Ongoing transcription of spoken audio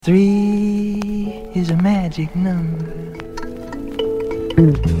Three is a magic number.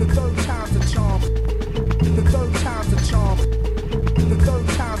 The third time's the charm. The third time's the charm. The third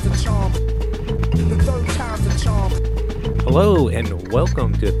time's the charm. The third time's the charm. Hello and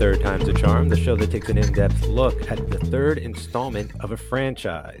welcome to Third Time's a Charm, the show that takes an in-depth look at the third installment of a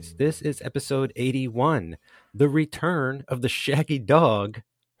franchise. This is episode 81, The Return of the Shaggy Dog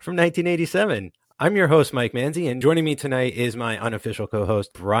from 1987. I'm your host, Mike Manzi, and joining me tonight is my unofficial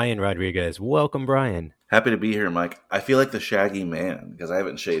co-host, Brian Rodriguez. Welcome, Brian. Happy to be here, Mike. I feel like the Shaggy Man because I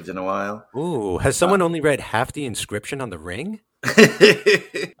haven't shaved in a while. Ooh, has someone only read half the inscription on the ring?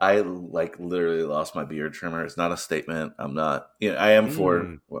 I literally lost my beard trimmer. It's not a statement. I'm not, I am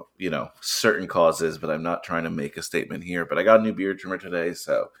for, certain causes, but I'm not trying to make a statement here. But I got a new beard trimmer today,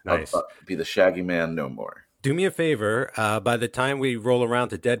 so nice. I'll be the Shaggy Man no more. Do me a favor, by the time we roll around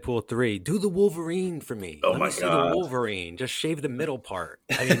to Deadpool 3, do the Wolverine for me. Oh, Let my me see God. the Wolverine. Just shave the middle part.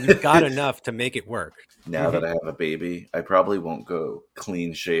 I mean, you've got enough to make it work. Now that I have a baby, I probably won't go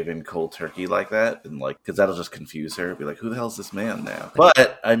clean shaven cold turkey like that, and because that'll just confuse her. Be like, who the hell's this man now?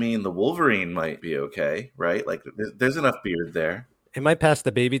 But I mean, the Wolverine might be okay, right? Like, there's enough beard there. It might pass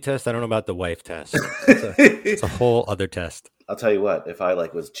the baby test. I don't know about the wife test. It's a whole other test. I'll tell you what, if I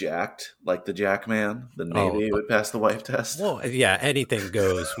was jacked like the Jack Man, then maybe it would pass the wife test. Well, yeah, anything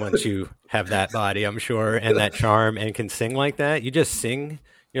goes once you have that body, I'm sure, and that charm and can sing like that. You just sing.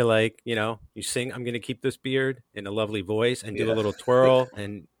 You're like, you sing, I'm going to keep this beard in a lovely voice and do a little twirl.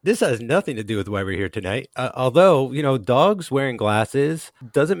 And this has nothing to do with why we're here tonight. Although, dogs wearing glasses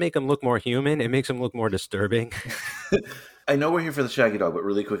doesn't make them look more human. It makes them look more disturbing. I know we're here for the Shaggy Dog, but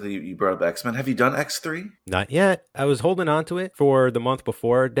really quickly, you brought up X-Men. Have you done X3? Not yet. I was holding on to it for the month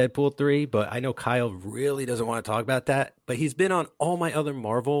before Deadpool 3, but I know Kyle really doesn't want to talk about that. But he's been on all my other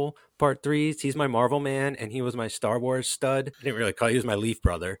Marvel Part 3s. He's my Marvel man, and he was my Star Wars stud. I didn't really call him. He was my Leaf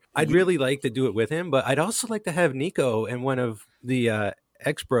brother. I'd really like to do it with him, but I'd also like to have Nico and one of the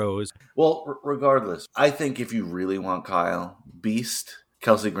X-Bros. Well, regardless, I think if you really want Kyle, Beast,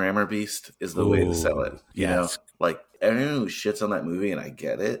 Kelsey Grammer Beast is the way to sell it. You know? Everyone who shits on that movie, and I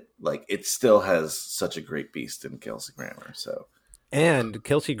get it, it still has such a great Beast in Kelsey Grammer. So, and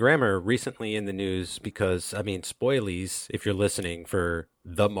Kelsey Grammer recently in the news because, spoilies, if you're listening for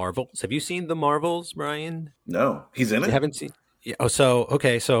The Marvels. Have you seen The Marvels, Brian? No, he's in it? You haven't seen? Yeah. Oh, so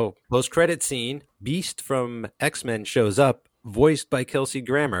post-credit scene, Beast from X-Men shows up, voiced by Kelsey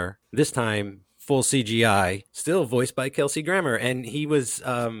Grammer, this time full CGI, still voiced by Kelsey Grammer. And he was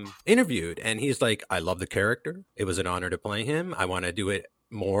interviewed, and he's like, I love the character. It was an honor to play him. I want to do it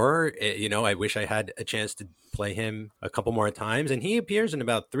more. I wish I had a chance to play him a couple more times. And he appears in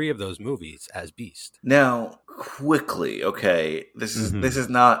about 3 of those movies as Beast. Now, quickly, okay, this is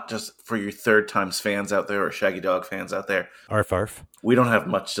not just for your Third Times fans out there or Shaggy Dog fans out there. Arf, arf. We don't have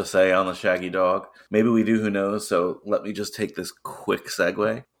much to say on the Shaggy Dog. Maybe we do, who knows? So let me just take this quick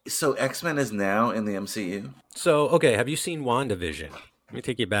segue. So X-Men is now in the MCU? So, okay, have you seen WandaVision? Let me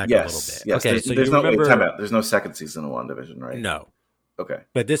take you back a little bit. Yes, okay, there's no second season of WandaVision, right? No. Okay.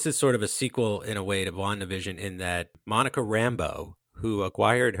 But this is sort of a sequel in a way to WandaVision in that Monica Rambeau, who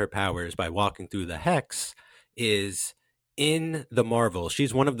acquired her powers by walking through the Hex, is in the Marvels.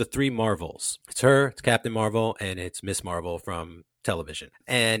 She's one of the 3 Marvels. It's her, it's Captain Marvel, and it's Miss Marvel from television.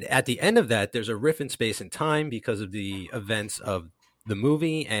 And at the end of that, there's a rift in space and time because of the events of the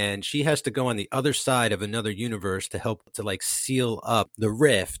movie, and she has to go on the other side of another universe to help to seal up the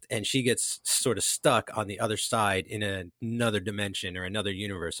rift, and she gets sort of stuck on the other side in another dimension or another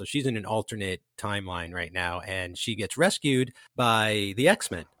universe. So she's in an alternate timeline right now, and she gets rescued by the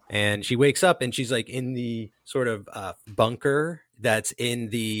X-Men, and she wakes up and she's in the sort of bunker that's in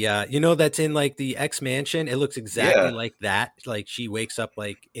the that's in the X Mansion. It looks exactly like that. She wakes up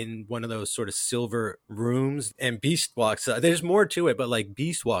in one of those sort of silver rooms, and Beast walks up. There's more to it, but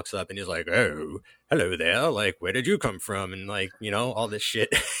Beast walks up and he's like, oh, hello there, where did you come from, and all this shit.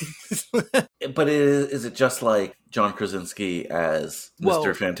 But is it just like John Krasinski as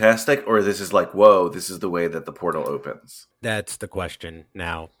Mr. Fantastic, or this is whoa, this is the way that the portal opens? That's the question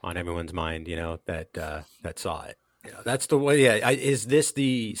now on everyone's mind, that saw it. That's the way. Yeah, is this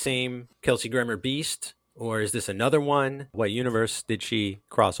the same Kelsey Grammer Beast, or is this another one? What universe did she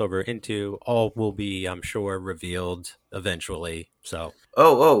cross over into? All will be, I'm sure, revealed eventually. So,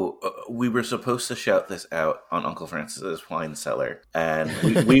 we were supposed to shout this out on Uncle Francis's wine cellar, and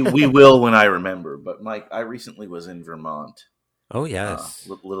we will when I remember. But Mike, I recently was in Vermont. Oh yes,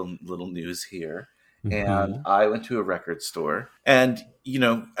 little news here. And I went to a record store, and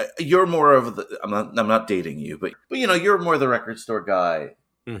you're more of the. I'm not dating you, but you're more the record store guy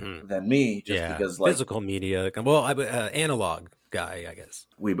than me, just because physical media. Well, analog. guy, I guess.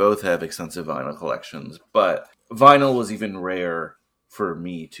 We both have extensive vinyl collections, but vinyl was even rare for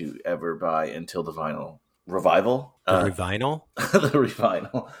me to ever buy until the vinyl revival. The revinyl? The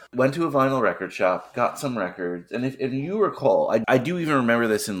revinyl. Went to a vinyl record shop, got some records, and if you recall, I do even remember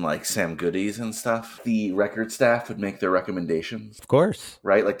this in like Sam Goodies and stuff. The record staff would make their recommendations. Of course.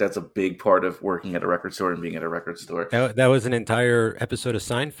 Right? Like that's a big part of working at a record store and being at a record store. That was an entire episode of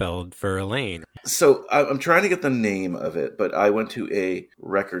Seinfeld for Elaine. So I'm trying to get the name of it, but I went to a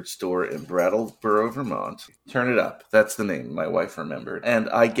record store in Brattleboro, Vermont. Turn It Up. That's the name my wife remembered. And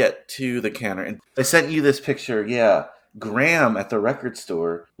I get to the counter, and I sent you this picture. Yeah, Graham at the record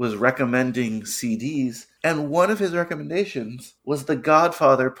store was recommending CDs, and one of his recommendations was the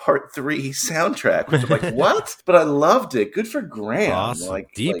Godfather Part 3 soundtrack, which I'm like, what? But I loved it. Good for Graham. Awesome.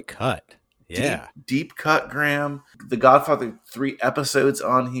 Deep cut. Yeah. Deep cut, Graham. The Godfather 3 episodes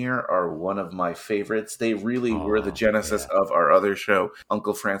on here are one of my favorites. They really were the genesis of our other show,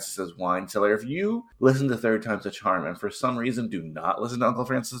 Uncle Francis's Wine Cellar. If you listen to Third Time's a Charm and for some reason do not listen to Uncle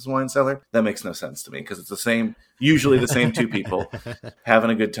Francis's Wine Cellar, that makes no sense to me because it's usually the same two people having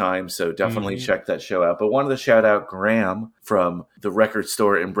a good time. So definitely check that show out. But wanted to shout out Graham from the record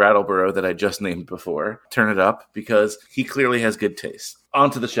store in Brattleboro that I just named before, Turn It Up, because he clearly has good taste. On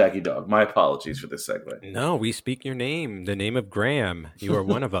to the Shaggy Dog. My apologies for this segue. No, we speak your name, the name of Graham. You are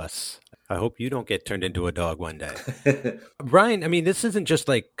one of us. I hope you don't get turned into a dog one day. Brian, I mean, this isn't just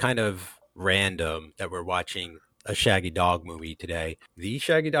like kind of random that we're watching a Shaggy Dog movie today.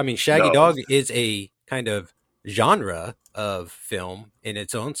 Shaggy Dog is a kind of genre of film in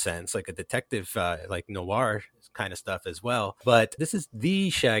its own sense, like a detective, like noir kind of stuff as well. But this is the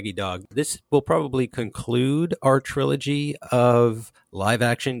Shaggy Dog. This will probably conclude our trilogy of live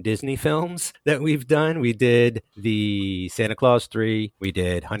action Disney films that we've done. We did the Santa Claus 3. We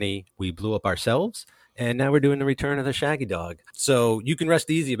did Honey, We Blew Up Ourselves. And now we're doing the Return of the Shaggy Dog. So you can rest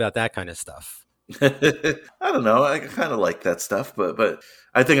easy about that kind of stuff. I don't know. I kind of like that stuff, but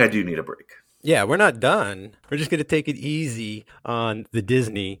I think I do need a break. Yeah, we're not done. We're just going to take it easy on the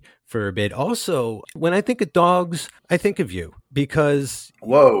Disney for a bit. Also, when I think of dogs, I think of you because...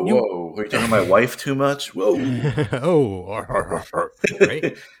 Whoa. Are you talking to my wife too much? Whoa.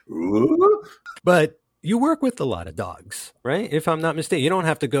 Right? But you work with a lot of dogs, right? If I'm not mistaken. You don't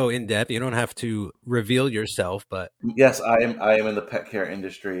have to go in depth. You don't have to reveal yourself, but... Yes, I am in the pet care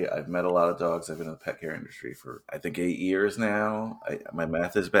industry. I've met a lot of dogs. I've been in the pet care industry for, I think, 8 years now. My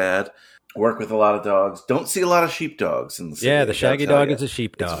math is bad. Work with a lot of dogs. Don't see a lot of sheepdogs in the city. Yeah, the Shaggy Dog is a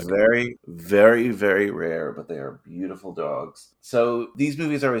sheepdog. It's very, very, very rare, but they are beautiful dogs. So these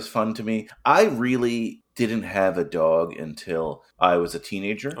movies are always fun to me. I really didn't have a dog until I was a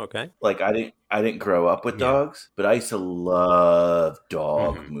teenager. Okay. Like I didn't grow up with dogs, but I used to love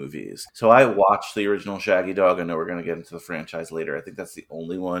dog movies. So I watched the original Shaggy Dog. I know we're going to get into the franchise later. I think that's the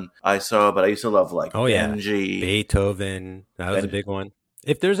only one I saw, but I used to love like Benji. Beethoven. That was a big one.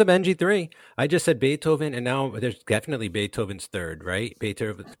 If there's a Benji 3, I just said Beethoven, and now there's definitely Beethoven's third, right?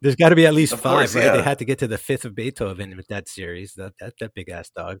 Beethoven. There's got to be at least 5, right? Yeah. They had to get to the 5th of Beethoven with that series. That big ass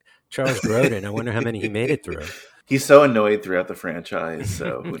dog, Charles Grodin. I wonder how many he made it through. He's so annoyed throughout the franchise.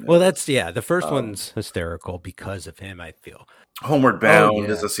 So well, the first one's hysterical because of him, I feel. Homeward Bound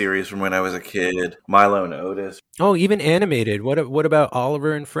is a series from when I was a kid. Milo and Otis. Oh, even animated. What about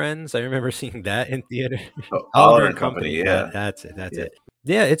Oliver and Friends? I remember seeing that in theater. Oh, Oliver and Company, yeah. That's it.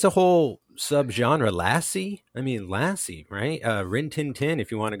 Yeah, it's a whole subgenre. Lassie, right? Rin Tin Tin,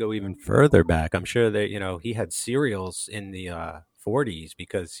 if you want to go even further back. I'm sure that, he had serials in the 40s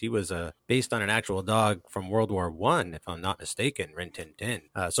because he was based on an actual dog from World War I, if I'm not mistaken, Rin Tin Tin.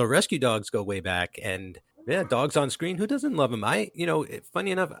 So rescue dogs go way back, and yeah, dogs on screen. Who doesn't love them?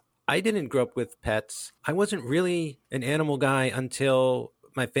 Funny enough, I didn't grow up with pets. I wasn't really an animal guy until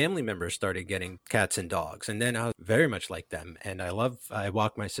my family members started getting cats and dogs, and then I was very much like them. And I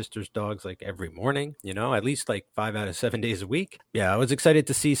walk my sister's dogs like every morning, at least like 5 out of 7 days a week. Yeah, I was excited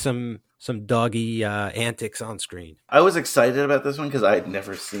to see some doggy antics on screen. I was excited about this one because I had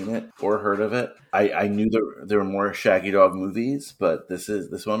never seen it or heard of it. I knew there were more Shaggy Dog movies, but this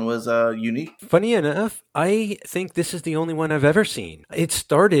one was unique. Funny enough, I think this is the only one I've ever seen. It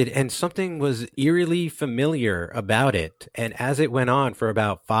started and something was eerily familiar about it. And as it went on for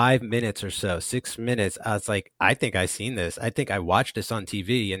about 5 minutes or so, 6 minutes, I was like, I think I've seen this. I think I watched this on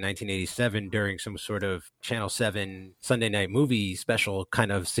TV in 1987 during some sort of Channel 7 Sunday night movie special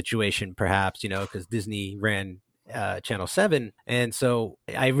kind of situation, perhaps, because Disney ran Channel 7. And so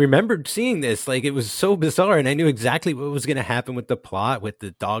I remembered seeing this, like it was so bizarre, and I knew exactly what was going to happen with the plot, with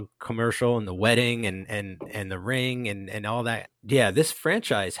the dog commercial and the wedding and the ring and all that. Yeah, this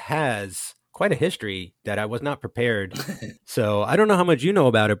franchise has quite a history that I was not prepared. So I don't know how much you know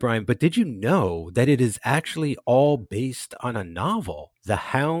about it, Brian, but did you know that it is actually all based on a novel, The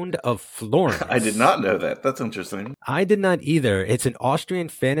Hound of Florence? I did not know that. That's interesting. I did not either. It's an Austrian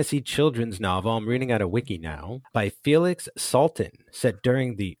fantasy children's novel. I'm reading out a wiki now by Felix Salten, set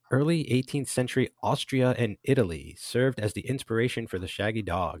during the early 18th century Austria and Italy, served as the inspiration for the Shaggy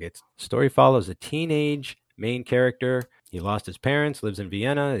Dog. Its story follows a teenage main character. He lost his parents, lives in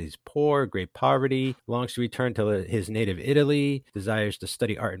Vienna. He's poor, great poverty, longs to return to his native Italy, desires to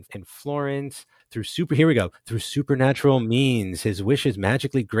study art in Florence. Through supernatural means, his wish is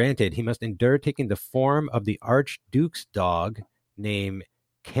magically granted. He must endure taking the form of the Archduke's dog named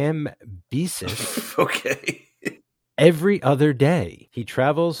Cambyses. Okay. Every other day, he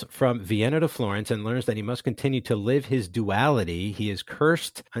travels from Vienna to Florence and learns that he must continue to live his duality. He is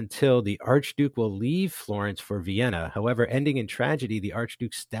cursed until the Archduke will leave Florence for Vienna. However, ending in tragedy, the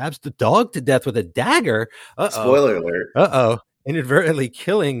Archduke stabs the dog to death with a dagger. Spoiler alert. Inadvertently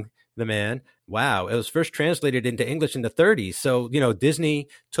killing the man. Wow. It was first translated into English in the 30s. So, Disney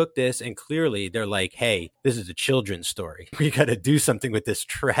took this and clearly they're like, hey, this is a children's story. We got to do something with this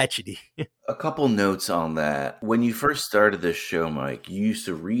tragedy. A couple notes on that. When you first started this show, Mike, you used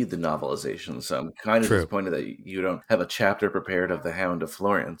to read the novelization. So I'm kind of disappointed that you don't have a chapter prepared of The Hound of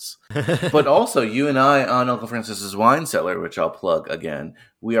Florence. But also, you and I on Uncle Francis's Wine Cellar, which I'll plug again,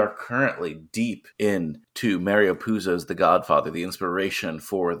 we are currently deep into Mario Puzo's The Godfather, the inspiration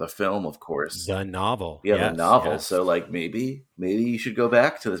for the film, of course. The novel. Yeah, the novel. Yes. So, maybe you should go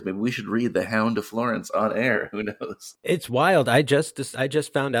back to this. Maybe we should read The Hound of Florence on air. Who knows? It's wild. I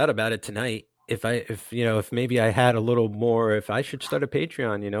just found out about it tonight. If maybe I had a little more, if I should start a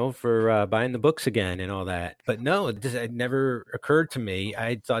Patreon, for buying the books again and all that. But no, it never occurred to me.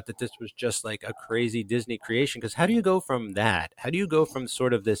 I thought that this was just like a crazy Disney creation. Because how do you go from that? How do you go from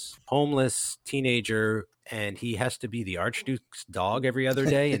sort of this homeless teenager and he has to be the Archduke's dog every other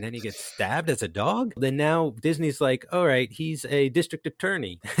day, and then he gets stabbed as a dog? Then now Disney's like, all right, he's a district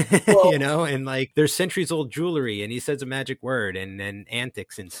attorney, well, and there's centuries-old jewelry, and he says a magic word, and then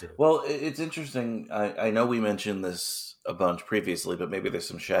antics ensue. Well, it's interesting. I know we mentioned this a bunch previously, but maybe there's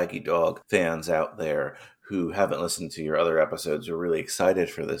some Shaggy Dog fans out there who haven't listened to your other episodes are really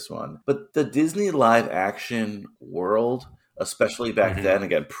excited for this one. But the Disney live-action world, especially back then,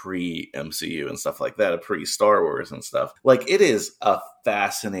 again, pre-MCU and stuff like that, pre-Star Wars and stuff, it is a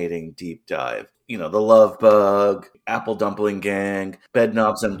fascinating deep dive. The Love Bug, Apple Dumpling Gang,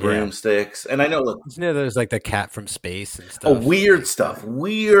 Bedknobs and Broomsticks. And I know... there's the cat from space and stuff. Weird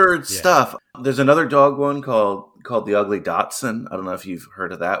stuff. There's another dog one called The Ugly Dotson. I don't know if you've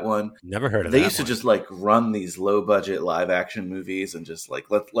heard of that one. Never heard of that. They used to just run these low budget live action movies and just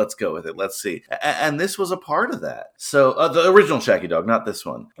let's go with it. Let's see. And this was a part of that. So the original Shaggy Dog, not this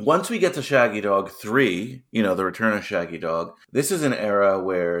one. Once we get to Shaggy Dog 3, the Return of Shaggy Dog, this is an era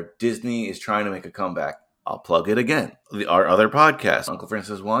where Disney is trying to make a comeback. I'll plug it again. Our other podcast, Uncle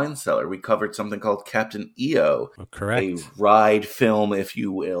Francis Wine Cellar, we covered something called Captain EO. Correct. A ride film, if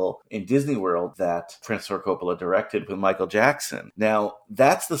you will, in Disney World that Francis Ford Coppola directed with Michael Jackson. Now,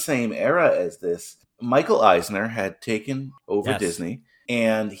 that's the same era as this. Michael Eisner had taken over Disney,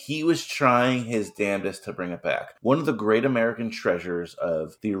 and he was trying his damnedest to bring it back. One of the great American treasures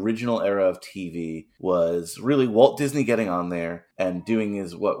of the original era of TV was really Walt Disney getting on there and doing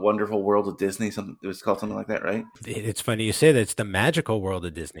his Wonderful World of Disney. It was called something like that, right? It's funny you say that. It's the Magical World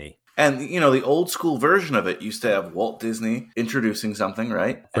of Disney. And, the old school version of it used to have Walt Disney introducing something,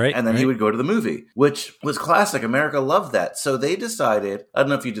 right? Right. And then he would go to the movie, which was classic. America loved that. So they decided, I don't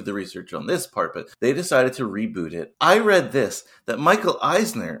know if you did the research on this part, but they decided to reboot it. I read this, that Michael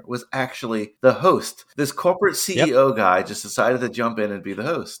Eisner was actually the host. This corporate CEO guy just decided to jump in and be the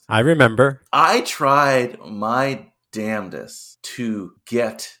host. I remember. I tried my damnedest to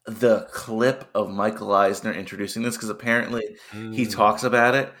get the clip of Michael Eisner introducing this, because apparently he talks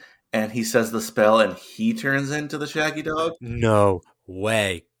about it. And he says the spell, and he turns into the Shaggy Dog? No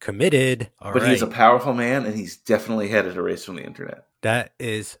way. Committed. But he's a powerful man, and he's definitely headed erased from the internet. That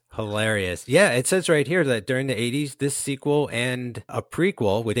is hilarious. Yeah, it says right here that during the 80s, this sequel and a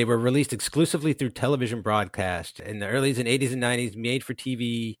prequel, they were released exclusively through television broadcast. In the early 80s and 90s, made for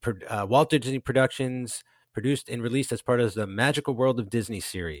TV, Walt Disney Productions, produced and released as part of the Magical World of Disney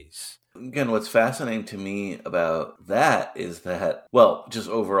series. again, what's fascinating to me about that is that, well, just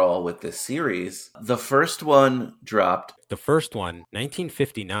overall with this series, the first one dropped. The first one,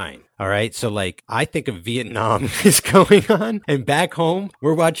 1959. All right. So, like, I think of Vietnam is going on, and back home,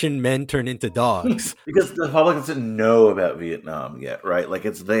 we're watching men turn into dogs. Because the public doesn't know about Vietnam yet, right? Like,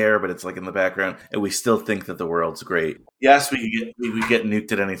 it's there, but it's like in the background, and we still think that the world's great. Yes, we could get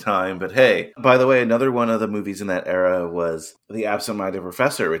nuked at any time, but hey, by the way, another one of the movies in that era was The Absent-Minded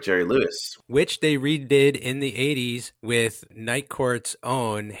Professor with Jerry Lewis. Which they redid in the 80s with Night Court's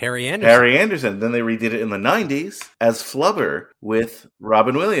own Harry Anderson. Harry Anderson. Then they redid it in the 90s as Flubber with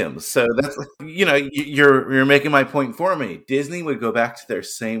Robin Williams. So that's, you're making my point for me. Disney would go back to their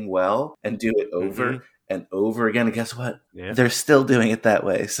same well and do it over and over again. And guess what? Yeah. They're still doing it that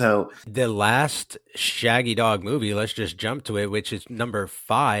way. So the last Shaggy Dog movie, let's just jump to it, which is number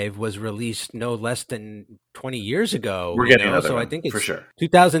 5, was released no less than 20 years ago. We're getting another so one, I think it's for sure.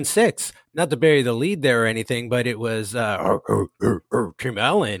 2006. Not to bury the lead there or anything, but it was Tim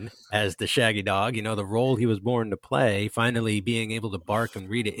Allen as the Shaggy Dog, the role he was born to play, finally being able to bark and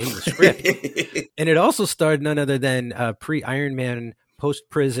read it in the script. And it also starred none other than pre-Iron Man,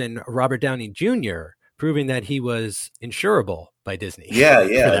 post-prison Robert Downey Jr., proving that he was insurable by Disney. Yeah,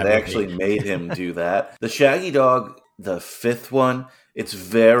 they actually made him do that. The Shaggy Dog, the 5th one, it's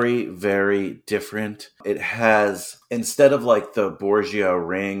very, very different. It has, instead of like the Borgia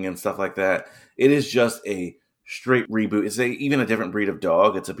ring and stuff like that, it is just a straight reboot. It's even a different breed of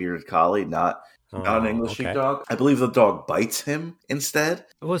dog. It's a bearded collie, not an English sheepdog. I believe the dog bites him instead.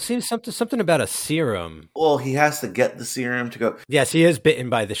 Well, it seems something about a serum. Well, he has to get the serum to go. Yes, he is bitten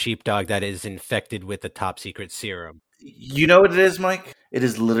by the sheepdog that is infected with the top secret serum. You know what it is, Mike? It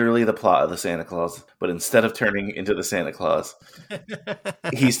is literally the plot of the Santa Claus, but instead of turning into the Santa Claus,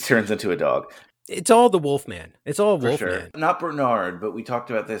 he turns into a dog. It's all the Wolfman. It's all Wolfman. Sure. Not Bernard, but we talked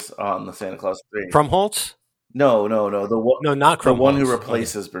about this on the Santa Claus 3. Krumholtz? No. No, not Krumholtz. The one who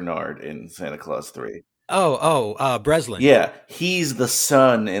replaces Bernard in Santa Claus 3. Breslin. Yeah, he's the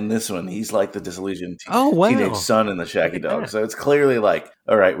son in this one. He's like the disillusioned teenage son in the Shaggy Dog. So it's clearly like,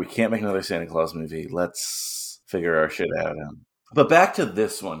 all right, we can't make another Santa Claus movie. Let's figure our shit out. But back to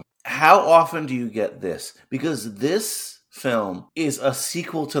this one. How often do you get this? Because this film is a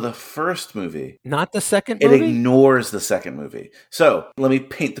sequel to the first movie. Not the second movie? It ignores the second movie. So let me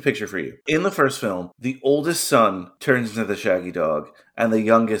paint the picture for you. In the first film, the oldest son turns into the Shaggy Dog, and the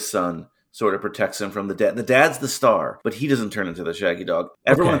youngest son sort of protects him from the dad. The dad's the star, but he doesn't turn into the Shaggy Dog.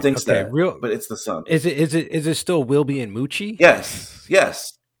 Everyone thinks that, but it's the son. Is it still Wilby and Moochie? Yes.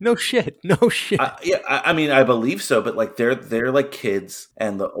 No shit. I mean, I believe so, but like they're like kids,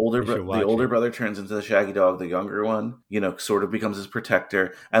 and the older brother turns into the Shaggy Dog. The younger one, sort of becomes his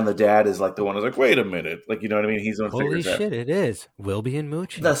protector, and the dad is like the one who's like, wait a minute, like, you know what I mean? He's the one who figures out. Holy shit, it is Wilby and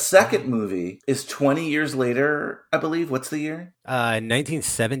Moochie. The second movie is 20 years later, I believe. What's the year?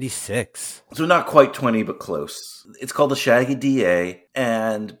 1976. So not quite 20, but close. It's called the Shaggy DA,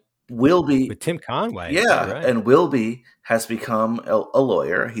 and Wilby with Tim Conway. Yeah, right. And Wilby has become a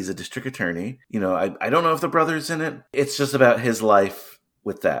lawyer. He's a district attorney. I don't know if the brother's in it. It's just about his life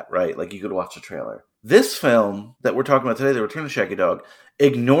with that, right? Like, you could watch the trailer. This film that we're talking about today, The Return of Shaggy Dog,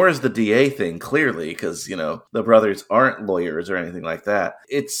 ignores the DA thing clearly because, the brothers aren't lawyers or anything like that.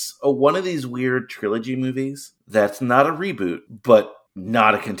 It's one of these weird trilogy movies that's not a reboot, but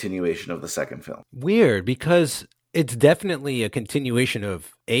not a continuation of the second film. Weird, because it's definitely a continuation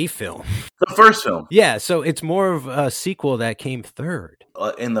of a film. The first film. Yeah, so it's more of a sequel that came third.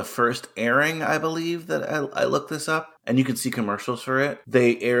 In the first airing, I believe that I looked this up, and you can see commercials for it.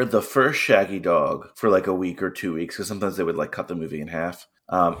 They aired the first Shaggy Dog for like a week or 2 weeks, because sometimes they would like cut the movie in half.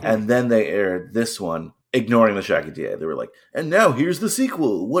 And then they aired this one, ignoring the Shaggy DA. They were like, and now here's the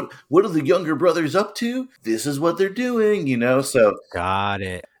sequel. What are the younger brothers up to? This is what they're doing, so. Got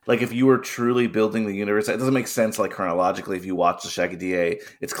it. Like, if you were truly building the universe, it doesn't make sense, like, chronologically. If you watch the Shaggy DA,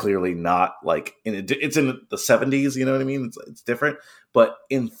 it's clearly not, like, it's in the 70s, you know what I mean? It's different. But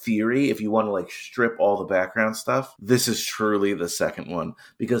in theory, if you want to, like, strip all the background stuff, this is truly the second one.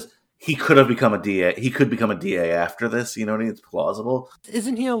 Because he could have become a DA. He could become a DA after this, you know what I mean? It's plausible.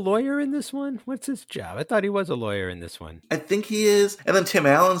 Isn't he a lawyer in this one? What's his job? I thought he was a lawyer in this one. I think he is. And then Tim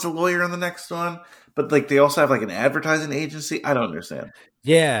Allen's a lawyer in the next one. But, like, they also have, like, an advertising agency. I don't understand.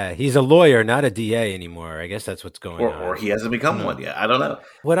 Yeah, he's a lawyer, not a DA anymore. I guess that's what's going on. Or he hasn't become one yet. I don't know.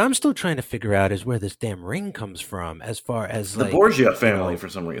 What I'm still trying to figure out is where this damn ring comes from, as far as the Borgia family, for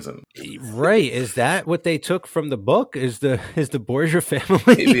some reason. Right? Is that what they took from the book? Is the Borgia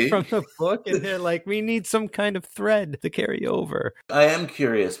family from the book? And they're like, we need some kind of thread to carry over. I am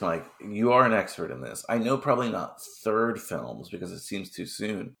curious, Mike. You are an expert in this. I know probably not third films because it seems too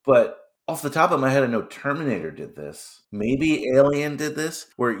soon, but Off the top of my head, I know Terminator did this. Maybe Alien did this,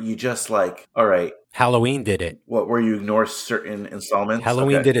 where you just like, all right. Halloween did it. What, where you ignore certain installments?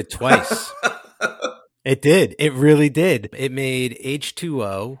 Halloween did it twice. It did. It really did. It made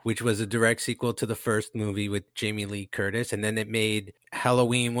H2O, which was a direct sequel to the first movie with Jamie Lee Curtis. And then it made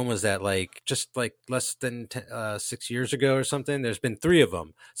Halloween. When was that? Like just like less than 6 years ago or something. There's been 3 of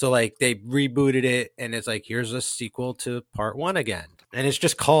them. So like they rebooted it and it's like, here's a sequel to part 1 again. And it's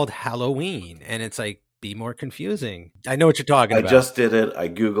just called Halloween. And it's like, be more confusing. I know what you're talking about. I just did it. I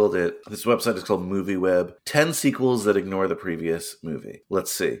Googled it. This website is called MovieWeb. 10 sequels that ignore the previous movie.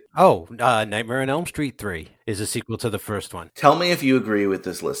 Let's see. Oh, Nightmare on Elm Street 3 is a sequel to the first one. Tell me if you agree with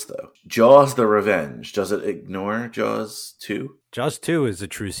this list, though. Jaws the Revenge. Does it ignore Jaws 2? Jaws 2 is a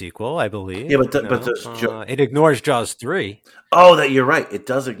true sequel, I believe. Yeah, but does it ignores Jaws 3. Oh, that you're right. It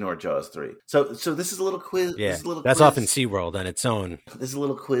does ignore Jaws 3. So this is a little quiz. Yeah, that's quiz. Off in SeaWorld on its own. This is a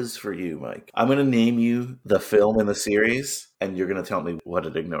little quiz for you, Mike. I'm going to name you the film in the series, and you're going to tell me what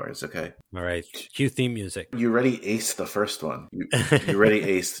it ignores, okay? All right. Cue theme music. You already aced the first one. You already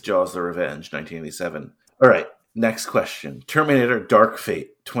aced Jaws the Revenge, 1987. All right. Next question. Terminator Dark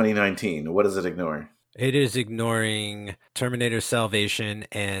Fate, 2019. What does it ignore? It is ignoring Terminator Salvation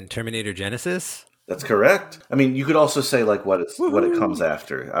and Terminator Genesis. That's correct. I mean, you could also say like what it comes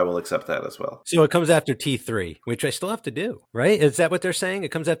after. I will accept that as well. So it comes after T3, which I still have to do, right? Is that what they're saying? It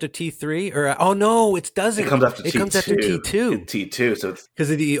comes after T3, or oh no, it doesn't. It comes after T2. It comes after T2. T2. So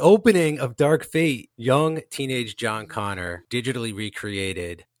because of the opening of Dark Fate, young teenage John Connor, digitally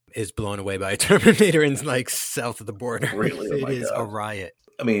recreated, is blown away by a Terminator in like south of the border. Really? It is a riot.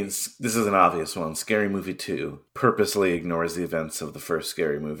 I mean, this is an obvious one. Scary Movie 2 purposely ignores the events of the first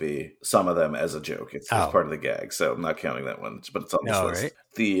Scary Movie, some of them as a joke. It's part of the gag, so I'm not counting that one, but it's on this list. Right.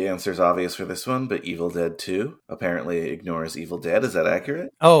 The answer is obvious for this one, but Evil Dead 2 apparently ignores Evil Dead. Is that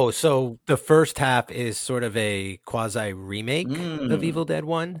accurate? Oh, so the first half is sort of a quasi-remake of Evil Dead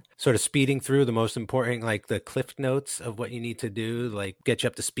 1, sort of speeding through the most important, like the cliff notes of what you need to do, like get you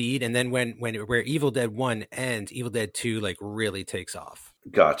up to speed. And then where Evil Dead 1 ends, Evil Dead 2 like really takes off.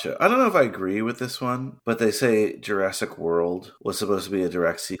 Gotcha. I don't know if I agree with this one, but they say Jurassic World was supposed to be a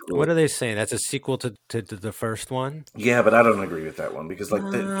direct sequel. What are they saying? That's a sequel to the first one? Yeah, but I don't agree with that one because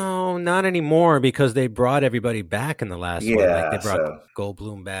no, not anymore because they brought everybody back in the last one. Like they brought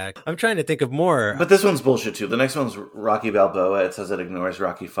Goldblum back. I'm trying to think of more. But this one's bullshit too. The next one's Rocky Balboa. It says it ignores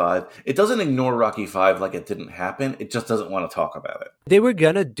Rocky 5. It doesn't ignore Rocky 5 like it didn't happen. It just doesn't want to talk about it. They were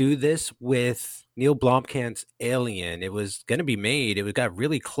going to do this with Neil Blomkamp's Alien. It was going to be made. It got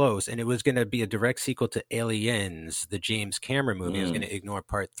really close, and it was going to be a direct sequel to Aliens, the James Cameron movie. It was going to ignore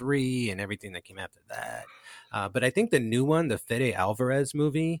part 3 and everything that came after that. But I think the new one, the Fede Alvarez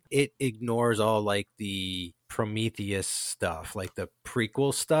movie, it ignores all like the Prometheus stuff, like the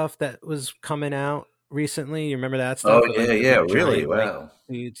prequel stuff that was coming out recently. You remember that stuff? Oh, yeah, really? Wow.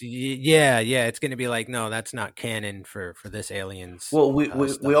 Yeah. It's going to be like, no, that's not canon for this Aliens. Well,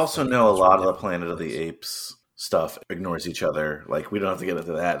 we also know a lot of the Planet of the Apes stuff ignores each other. Like, we don't have to get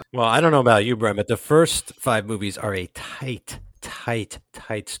into that. Well, I don't know about you, Brent, but the first 5 movies are a tight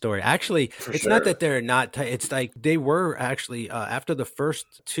story. Actually, it's not that they're not tight. It's like they were actually, after the first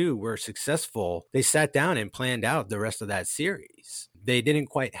 2 were successful, they sat down and planned out the rest of that series. They didn't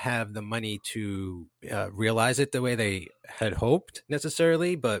quite have the money to realize it the way they had hoped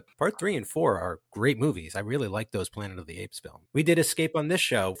necessarily, but part 3 and 4 are great movies. I really like those Planet of the Apes films. We did Escape on this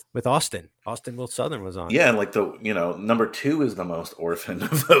show with Austin Will Southern was on. Yeah, and like number 2 is the most orphan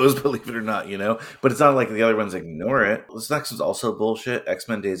of those, believe it or not, but it's not like the other ones ignore it. This next one's also bullshit.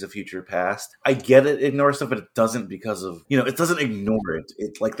 X-Men Days of Future Past. I get it ignores stuff, but it doesn't because of, it doesn't ignore it.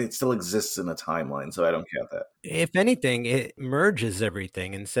 It's like it still exists in a timeline, so I don't count that. If anything, it merges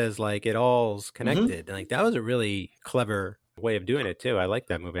everything and says like it all's connected. Like that was a really clever way of doing it too. I like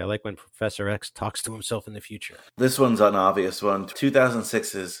that movie. I like when Professor X talks to himself in the future. This one's an obvious one.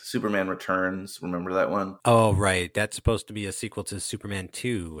 2006's Superman Returns. Remember that one? Oh, right. That's supposed to be a sequel to Superman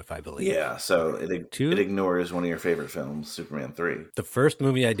 2, if I believe. Yeah, so it ignores one of your favorite films, Superman 3. The first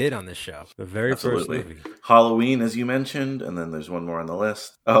movie I did on this show. The very first movie. Halloween, as you mentioned, and then there's one more on the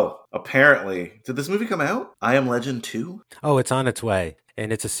list. Oh, apparently. Did this movie come out? I Am Legend 2? Oh, it's on its way.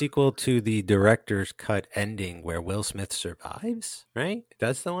 And it's a sequel to the director's cut ending where Will Smith survives, right?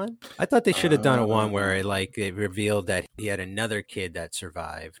 That's the one? I thought they should have done a one where it revealed that he had another kid that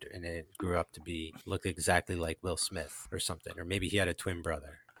survived and it grew up to look exactly like Will Smith or something. Or maybe he had a twin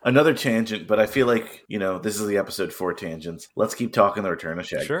brother. Another tangent, but I feel like, this is the episode 4 tangents. Let's keep talking the return of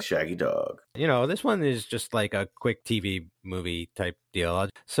Shaggy Dog. This one is just like a quick TV movie type deal.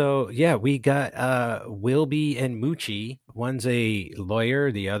 So yeah, we got Wilby and Moochie. One's a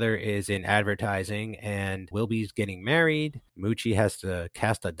lawyer, the other is in advertising, and Wilby's getting married. Moochie has to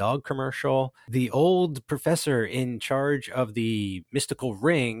cast a dog commercial. The old professor in charge of the mystical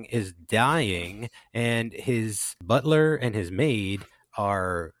ring is dying, and his butler and his maid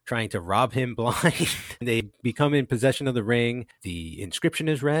are trying to rob him blind. They become in possession of the ring. The inscription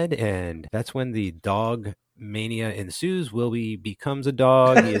is read, and that's when the dog mania ensues. Wilby becomes a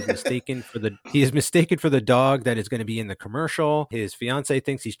dog. He is mistaken for the dog that is going to be in the commercial. His fiance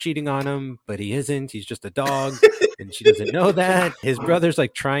thinks he's cheating on him, but he isn't. He's just a dog, and she doesn't know that. His brother's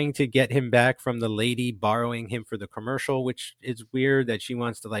like trying to get him back from the lady borrowing him for the commercial, which is weird that she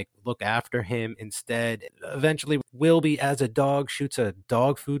wants to like look after him instead. Eventually, Wilby as a dog shoots a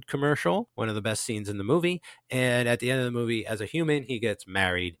dog food commercial, one of the best scenes in the movie. And at the end of the movie, as a human, he gets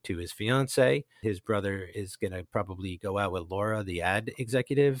married to his fiance. His brother is going to probably go out with Laura, the ad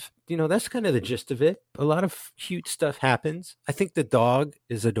executive. That's kind of the gist of it. A lot of cute stuff happens. I think the dog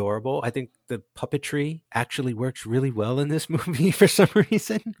is adorable. I think the puppetry actually works really well in this movie for some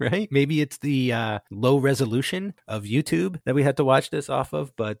reason, right? Maybe it's the low resolution of YouTube that we had to watch this off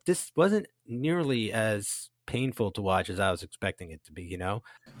of, but this wasn't nearly as painful to watch as I was expecting it to be,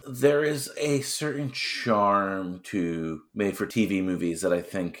 There is a certain charm to made-for-TV movies that I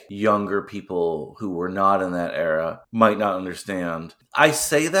think younger people who were not in that era might not understand. I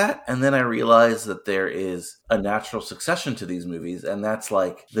say that, and then I realize that there is a natural succession to these movies, and that's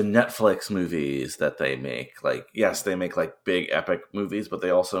like the Netflix movies that they make. Like, yes, they make like big epic movies, but they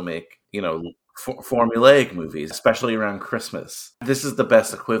also make, formulaic movies, especially around Christmas. This is the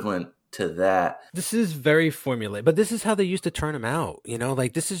best equivalent to that. This is very formulaic, but this is how they used to turn them out.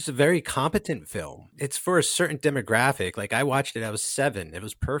 Like this is a very competent film. It's for a certain demographic. Like I watched it, I was 7. It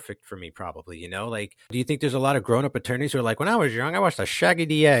was perfect for me, probably. Like, do you think there's a lot of grown-up attorneys who are like, when I was young, I watched a Shaggy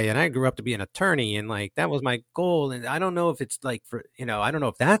DA and I grew up to be an attorney, and like that was my goal. And I don't know if it's like for I don't know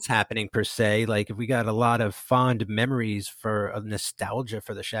if that's happening per se. Like if we got a lot of fond memories for a nostalgia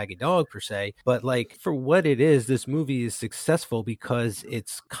for the Shaggy Dog per se, but like for what it is, this movie is successful because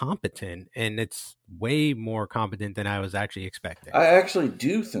it's competent. And it's way more competent than I was actually expecting. I actually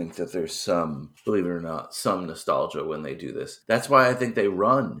do think that there's some, believe it or not, some nostalgia when they do this. That's why I think they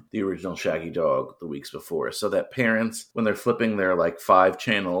run the original Shaggy Dog the weeks before, so that parents, when they're flipping their like 5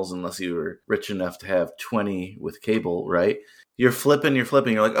 channels, unless you were rich enough to have 20 with cable, right? You're flipping, you're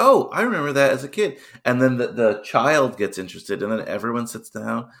like, oh, I remember that as a kid. And then the child gets interested, and then everyone sits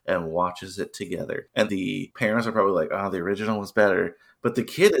down and watches it together. And the parents are probably like, oh, the original was better. But the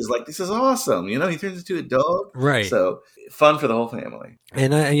kid is like, this is awesome. He turns into a dog. Right. So fun for the whole family.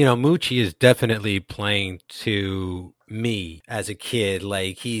 And, Moochie is definitely playing to me as a kid.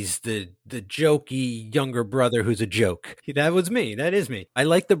 Like he's the jokey younger brother who's a joke. That was me. That is me. I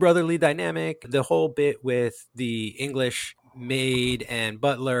like the brotherly dynamic. The whole bit with the English maid and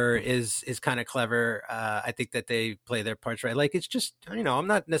butler is kind of clever. I think that they play their parts right. Like it's just, I'm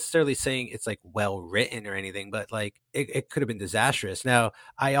not necessarily saying it's like well written or anything, but like it could have been disastrous. Now,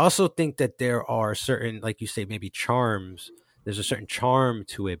 I also think that there are certain, like you say, maybe charms. There's a certain charm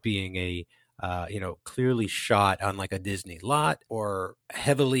to it being a clearly shot on like a Disney lot or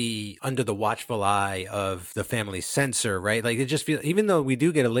heavily under the watchful eye of the family censor, right? Like it just feels, even though we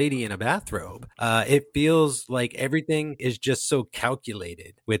do get a lady in a bathrobe, it feels like everything is just so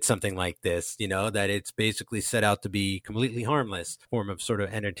calculated with something like this, that it's basically set out to be completely harmless form of sort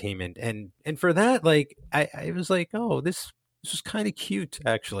of entertainment. And for that, like, I was like, oh, this was kind of cute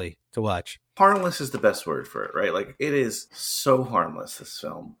actually to watch. Harmless is the best word for it, right? Like, it is so harmless, this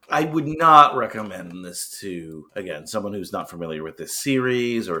film. I would not recommend this to, again, someone who's not familiar with this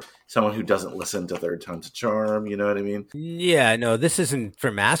series or someone who doesn't listen to Third Time's a Charm, you know what I mean? Yeah, no, this isn't for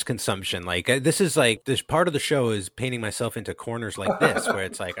mass consumption. Like, this is like, this part of the show is painting myself into corners like this, where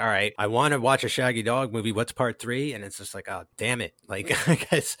it's like, all right, I want to watch a Shaggy Dog movie. What's part 3? And it's just like, oh, damn it. Like, I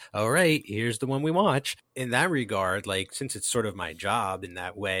guess, all right, here's the one we watch. In that regard, like, since it's sort of my job in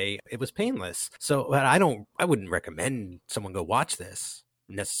that way, it was painless. So, but I wouldn't recommend someone go watch this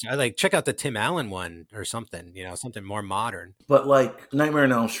necessarily. Like, check out the Tim Allen one or something, something more modern. But like Nightmare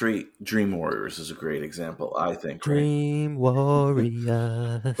on Elm Street, Dream Warriors is a great example, I think. Dream Warriors.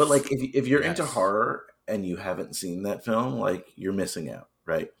 But like, if you're into horror and you haven't seen that film, like, you're missing out,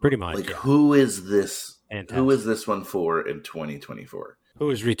 right? Pretty much. Like, yeah. Who is this? Fantastic. Who is this one for in 2024? Who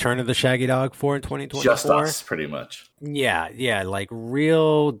is Return of the Shaggy Dog for in 2024? Just us, pretty much. Yeah, like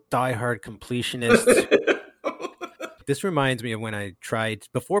real diehard completionists. this reminds me of when I tried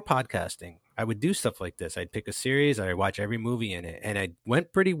before podcasting. I would do stuff like this. I'd pick a series, I'd watch every movie in it, and I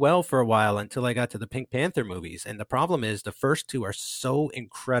went pretty well for a while until I got to the Pink Panther movies. And the problem is the first two are so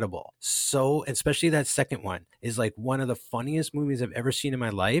incredible. So, especially that second one is like one of the funniest movies I've ever seen in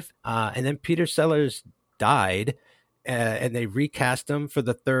my life. And then Peter Sellers died. And they recast him for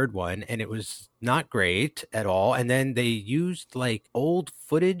the third one, and it was not great at all. And then they used like old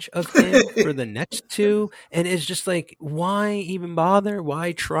footage of him for the next two, and it's just like, why even bother?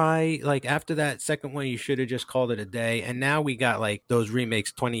 Why try? Like after that second one, you should have just called it a day. And now we got like those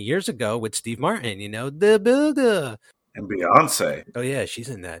remakes 20 years ago with Steve Martin, you know, the Buddha. And Beyonce. Oh, yeah, she's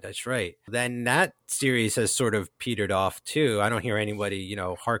in that. That's right. Then that series has sort of petered off, too. I don't hear anybody, you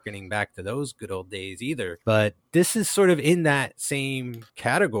know, hearkening back to those good old days either. But this is sort of in that same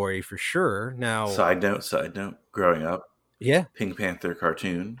category for sure. Now, side note, growing up, yeah, Pink Panther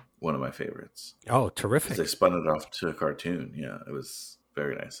cartoon, one of my favorites. Oh, terrific. They spun it off to a cartoon. Yeah, it was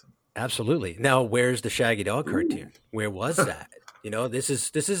very nice. Absolutely. Now, where's the Shaggy Dog cartoon? Where was that? You know, this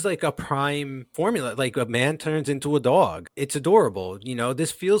is like a prime formula, like a man turns into a dog. It's adorable. You know,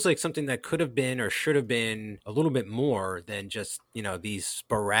 this feels like something that could have been or should have been a little bit more than just, you know, these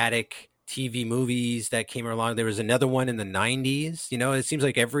sporadic TV movies that came along. There was another one in the 90s. You know, it seems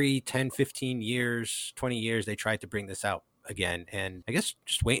like every 10, 15 years, 20 years, they tried to bring this out again. And I guess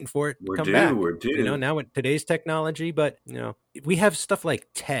just waiting for it to come back. We're due. You know, now with today's technology, but, you know, we have stuff like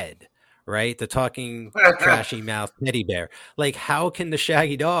Ted. Right? The talking trashy mouth teddy bear. Like, how can the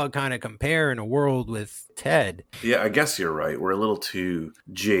Shaggy Dog kind of compare in a world with Ted? Yeah, I guess you're right. We're a little too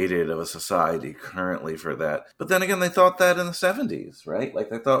jaded of a society currently for that. But then again, they thought that in the 70s, right? Like,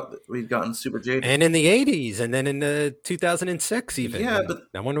 they thought that we'd gotten super jaded. And in the 80s, and then in the 2006 even. Yeah, but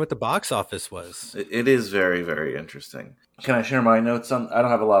I wonder what the box office was. It is very, very interesting. Can I share my notes on... I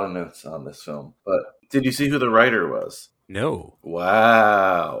don't have a lot of notes on this film, but did you see who the writer was? No.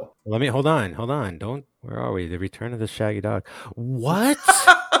 Wow. Let me hold on. Don't. Where are we? The Return of the Shaggy Dog. What?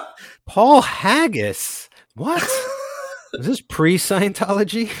 Paul Haggis. What? Is this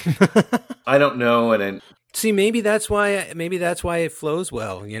pre-Scientology? I don't know. And see, maybe that's why it flows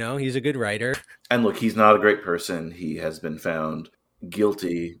well. You know, he's a good writer. And look, he's not a great person. He has been found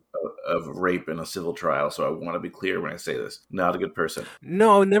guilty of rape in a civil trial, so I want to be clear when I say this. Not a good person.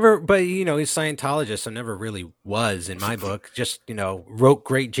 No, never. But you know, he's a Scientologist, so never really was in my book. Just, you know, wrote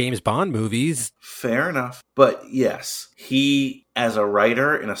great James Bond movies. Fair enough. But yes, he, as a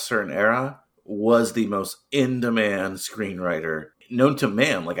writer in a certain era, was the most in-demand screenwriter known to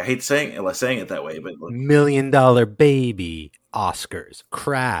man. Like, I hate saying it that way, but like, $1 Million Baby, Oscars.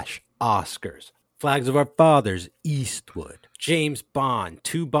 Crash, Oscars. Flags of Our Fathers, Eastwood. James Bond,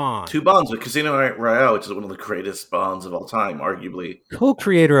 two Bonds with Casino Royale, which is one of the greatest Bonds of all time, arguably.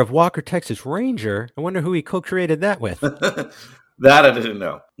 Co-creator of Walker, Texas Ranger. I wonder who he co-created that with. That I didn't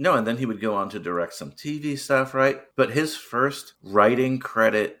know. No, and then he would go on to direct some TV stuff, right? But his first writing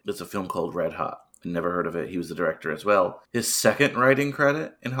credit is a film called Red Hot. Never heard of it. He was the director as well. His second writing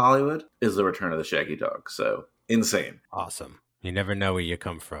credit in Hollywood is The Return of the Shaggy Dog. So, insane. Awesome. You never know where you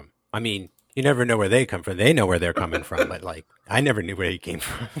come from. I mean, you never know where they come from. They know where they're coming from, but like, I never knew where he came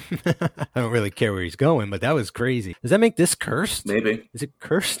from. I don't really care where he's going, but that was crazy. Does that make this cursed? Maybe. Is it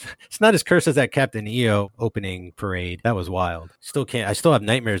cursed? It's not as cursed as that Captain EO opening parade. That was wild. I still have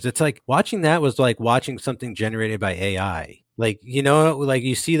nightmares. It's like watching that was like watching something generated by AI. Like, you know, like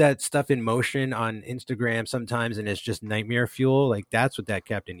you see that stuff in motion on Instagram sometimes and it's just nightmare fuel. Like that's what that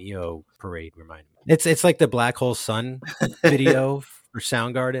Captain EO parade reminded me. It's like the Black Hole Sun video for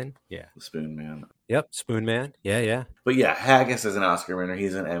Soundgarden. Yeah. The Spoon Man. Yep. Spoon Man. Yeah. But yeah, Haggis is an Oscar winner.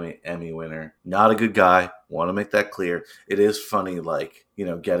 He's an Emmy winner. Not a good guy. Want to make that clear. It is funny, like, you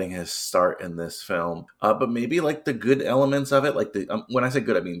know, getting his start in this film. But maybe like the good elements of it, like when I say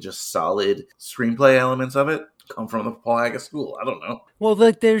good, I mean just solid screenplay elements of it come from the Paul Haggis school. I don't know. Well,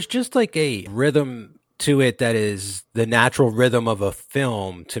 like there's just like a rhythm to it that is the natural rhythm of a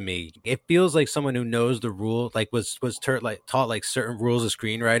film to me. It feels like someone who knows the rule, like was taught like certain rules of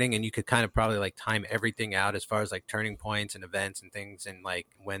screenwriting, and you could kind of probably like time everything out as far as like turning points and events and things, and like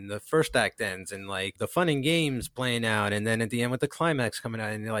when the first act ends and like the fun and games playing out, and then at the end with the climax coming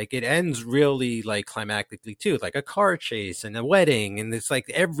out, and like it ends really like climactically too, like a car chase and a wedding, and it's like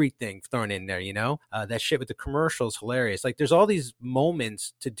everything thrown in there, you know. That shit with the commercials, hilarious. Like there's all these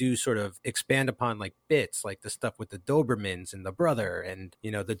moments to do sort of expand upon like bits, like the stuff with the Dobermans and the brother and,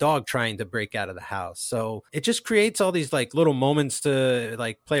 you know, the dog trying to break out of the house. So it just creates all these like little moments to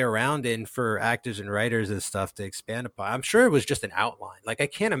like play around in for actors and writers and stuff to expand upon. I'm sure it was just an outline. Like I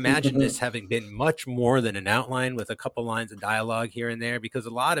can't imagine this having been much more than an outline with a couple lines of dialogue here and there, because a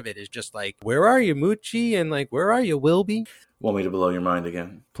lot of it is just like, where are you, Moochie? And like, where are you, Wilby? Want me to blow your mind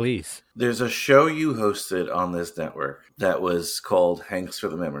again? Please. There's a show you hosted on this network that was called Hanks for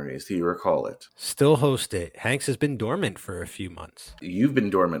the Memories. Do you recall it? Still host it. Hanks has been dormant for a few months. You've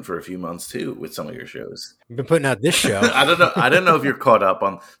been dormant for a few months too with some of your shows. You've been putting out this show. I don't know if you're caught up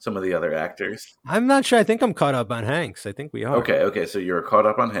on some of the other actors. I'm not sure. I think I'm caught up on Hanks. I think we are. Okay. So you're caught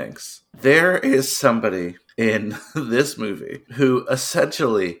up on Hanks. There is somebody in this movie who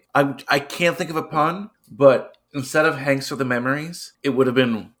essentially, I can't think of a pun, but instead of Hanks for the Memories, it would have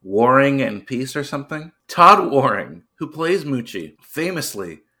been Waring and Peace or something. Todd Waring, who plays Moochie,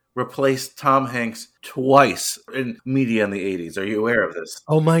 famously replaced Tom Hanks twice in media in the 80s. Are you aware of this?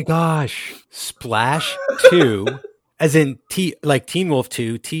 Oh my gosh. Splash 2, as in like Teen Wolf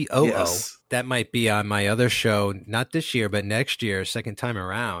 2, TOO. Yes. That might be on my other show, not this year, but next year, second time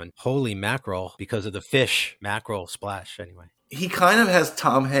around. Holy mackerel, because of the fish. Mackerel splash, anyway. He kind of has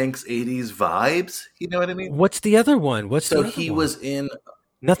Tom Hanks 80s vibes. You know what I mean? What's the other one? He was in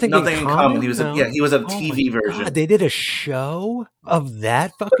Nothing in Common. He was he was a TV version. God, they did a show of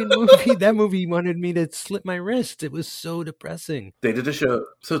that fucking movie. That movie wanted me to slit my wrist. It was so depressing. They did a show.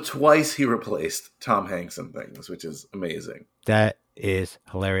 So twice he replaced Tom Hanks in things, which is amazing. That is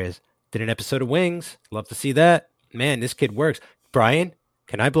hilarious. Did an episode of Wings. Love to see that. Man, this kid works. Brian,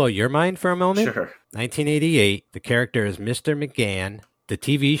 can I blow your mind for a moment? Sure. 1988. The character is Mr. McGann. The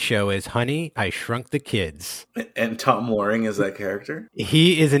TV show is Honey, I Shrunk the Kids. And Tom Waring is that character?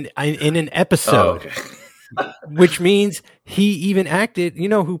 He is in an episode, which means he even acted. You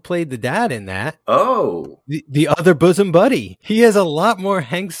know who played the dad in that? Oh. The other bosom buddy. He has a lot more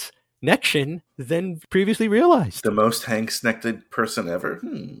Hanks connection than previously realized. The most Hanks-connected person ever?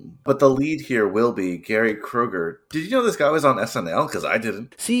 But the lead here will be Gary Kroeger. Did you know this guy was on SNL? Because I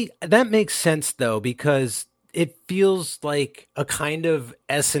didn't. See, that makes sense, though, because it feels like a kind of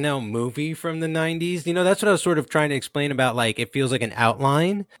SNL movie from the 90s. You know, that's what I was sort of trying to explain about, like, it feels like an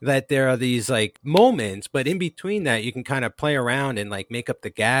outline, that there are these, like, moments, but in between that, you can kind of play around and, like, make up the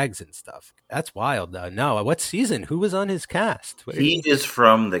gags and stuff. That's wild, though. No, what season? Who was on his cast? He is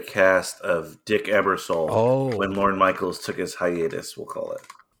from the cast of Dick Ebersol when Lorne Michaels took his hiatus, we'll call it.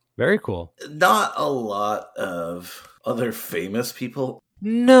 Very cool. Not a lot of other famous people.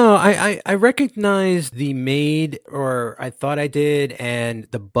 No, I recognize the maid, or I thought I did, and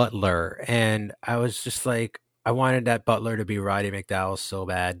the butler. And I was just like, I wanted that butler to be Roddy McDowell so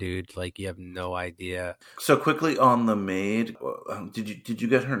bad, dude. Like, you have no idea. So quickly on the maid, did you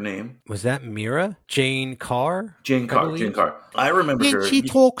get her name? Was that Mira? Jane Carr? Jane Carr. I remember her. She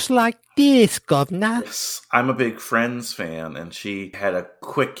talks like this, governor. Yes. I'm a big Friends fan, and she had a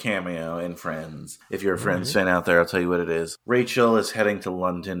quick cameo in Friends. If you're a Friends fan out there, I'll tell you what it is. Rachel is heading to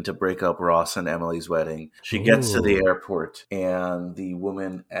London to break up Ross and Emily's wedding. She gets to the airport, and the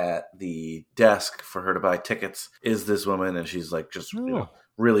woman at the desk for her to buy tickets is this woman, and she's like just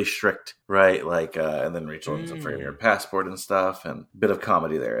really strict, right? Like, and then Rachel ends up framing her passport and stuff, and a bit of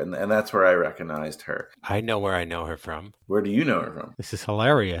comedy there, and that's where I recognized her. I know where I know her from. Where do you know her from? This is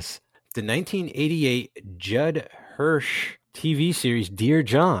hilarious. The 1988 Judd Hirsch TV series Dear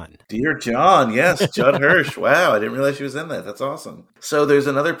John. Dear John, yes, Judd Hirsch. Wow, I didn't realize she was in that. That's awesome. So there's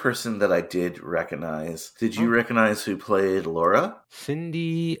another person that I did recognize. Did you recognize who played Laura?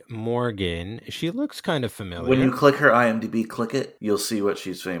 Cindy Morgan. She looks kind of familiar. When you click her IMDb, click it, you'll see what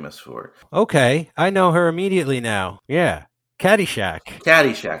she's famous for. Okay, I know her immediately now. Yeah, Caddyshack.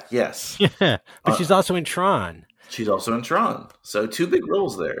 Caddyshack, yes. Yeah, but she's also in Tron. She's also in Tron. So 2 big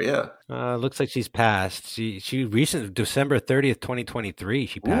roles there, yeah. Looks like she's passed. She recently, December 30th, 2023,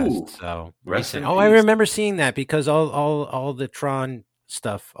 she passed. Ooh, so recent. I remember seeing that because all the Tron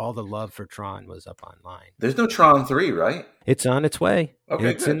stuff, all the love for Tron was up online. There's no Tron 3, right? It's on its way. Okay,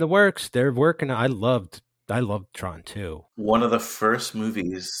 it's in the works. They're working. I loved Tron too. One of the first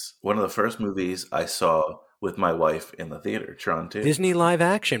movies I saw with my wife in the theater, Tron 2. Disney live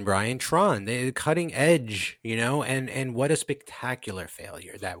action, Brian. Tron, the cutting edge, you know, and what a spectacular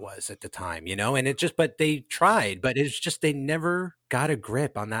failure that was at the time, you know, and but they tried, but it's just, they never got a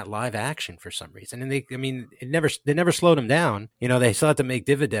grip on that live action for some reason. And they never slowed them down. You know, they still had to make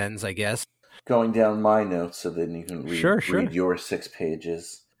dividends, I guess. Going down my notes so then you can read your 6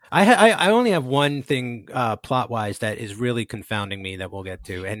 pages. I only have one thing plot-wise that is really confounding me that we'll get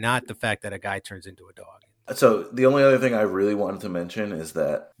to, and not the fact that a guy turns into a dog. So the only other thing I really wanted to mention is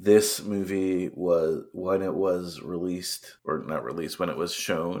that this movie was, when it was released, or not released, when it was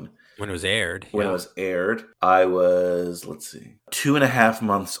shown, when it was aired. When it was aired, I was, 2.5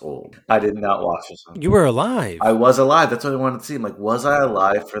 months old. I did not watch this one. You were alive. I was alive. That's what I wanted to see. I'm like, was I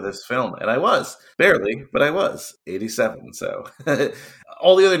alive for this film? And I was. Barely, but I was. 87, so...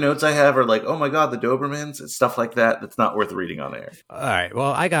 All the other notes I have are like, oh my god, the Dobermans, and stuff like that. That's not worth reading on air. All right.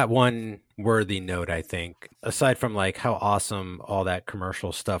 Well, I got one worthy note, I think. Aside from like how awesome all that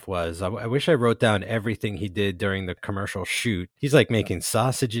commercial stuff was, I wish I wrote down everything he did during the commercial shoot. He's like making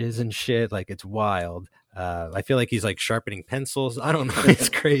sausages and shit. Like, it's wild. I feel like he's like sharpening pencils. I don't know. It's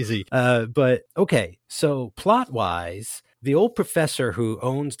crazy. But okay. So plot wise, the old professor who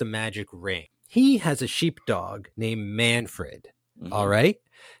owns the magic ring, he has a sheepdog named Manfred. Mm-hmm. All right.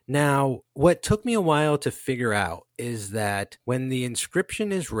 Now, what took me a while to figure out is that when the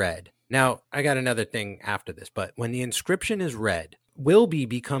inscription is read, now I got another thing after this, but when the inscription is read, Wilby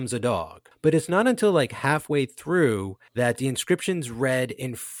becomes a dog. But it's not until like halfway through that the inscription's read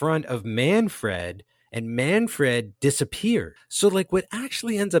in front of Manfred, and Manfred disappeared. So like what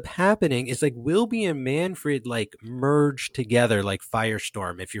actually ends up happening is like Wilby and Manfred like merge together like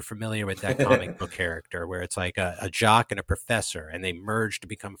Firestorm, if you're familiar with that comic book character, where it's like a jock and a professor and they merge to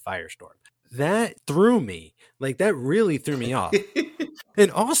become Firestorm. That threw me. Like, that really threw me off.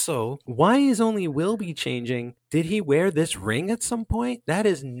 And also, why is only Wilby changing? Did he wear this ring at some point? That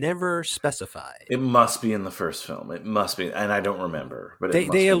is never specified. It must be in the first film. It must be, and I don't remember. But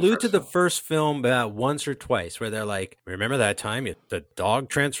they allude to the first film about once or twice, where they're like, "Remember that time the dog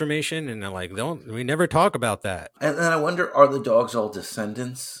transformation?" And they're like, we never talk about that." And then I wonder, are the dogs all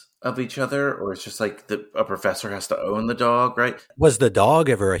descendants of each other, or it's just like a professor has to own the dog, right? Was the dog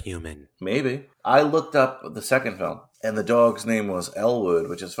ever a human? Maybe. I looked up the second film, and the dog's name was Elwood,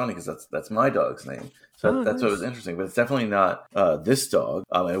 which is funny because that's my dog's name. So that's nice. What was interesting, but it's definitely not this dog.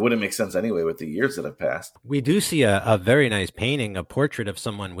 It wouldn't make sense anyway with the years that have passed. We do see a very nice painting, a portrait of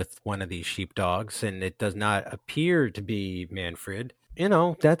someone with one of these sheepdogs, and it does not appear to be Manfred. You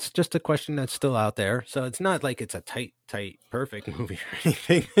know, that's just a question that's still out there. So it's not like it's a tight, perfect movie or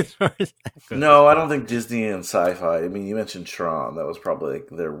anything as far as that goes. No, I don't think Disney and sci-fi. I mean, you mentioned Tron. That was probably like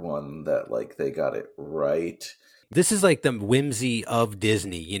their one that like they got it right. This is like the whimsy of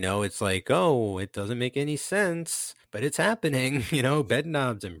Disney, you know? It's like, oh, it doesn't make any sense, but it's happening, you know? Bed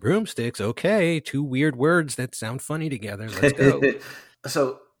knobs and broomsticks. Okay, two weird words that sound funny together. Let's go.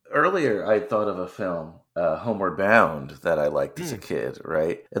 So earlier I thought of a film, Homeward Bound, that I liked as a kid,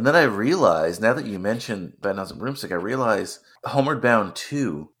 right? And then I realized, now that you mentioned Bed Knobs and Broomstick, I realized Homeward Bound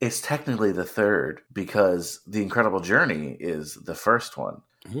 2 is technically the third, because The Incredible Journey is the first one.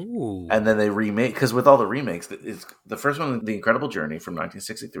 Ooh. And then they remake, because with all the remakes, it's the first one, The Incredible Journey from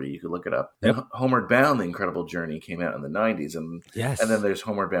 1963, you could look it up. Yep. And Homeward Bound, The Incredible Journey came out in the 90s, and yes. And then there's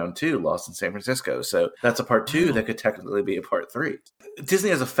Homeward Bound 2, Lost in San Francisco. So that's a part 2 that could technically be a part 3. Disney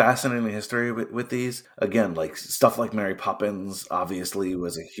has a fascinating history with these. Again, like stuff like Mary Poppins obviously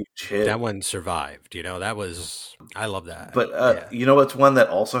was a huge hit. That one survived, you know, I love that. But you know what's one that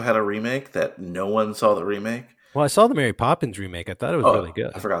also had a remake that no one saw the remake? Well, I saw the Mary Poppins remake. I thought it was really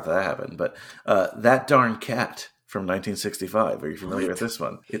good. I forgot that happened. But That Darn Cat from 1965. Are you familiar with this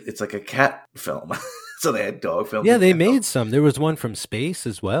one? It's like a cat film. So they had dog films. Yeah, they made some. There was one from space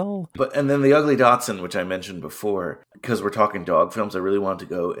as well. And then The Ugly Dachshund, which I mentioned before, because we're talking dog films, I really wanted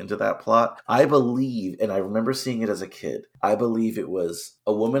to go into that plot. I believe, and I remember seeing it as a kid, I believe it was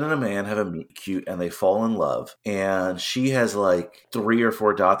a woman and a man have a meet cute and they fall in love. And she has like 3 or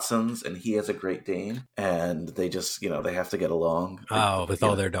 4 Dachshunds and he has a Great Dane. And they just, they have to get along. With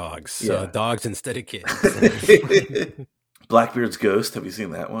all their dogs. So dogs instead of kids. Blackbeard's Ghost. Have you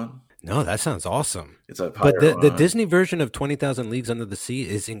seen that one? No, that sounds awesome. It's a but the Disney version of 20,000 Leagues Under the Sea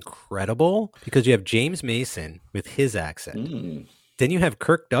is incredible because you have James Mason with his accent. Then you have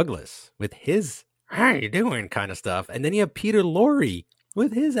Kirk Douglas with his "how you doing" kind of stuff. And then you have Peter Lorre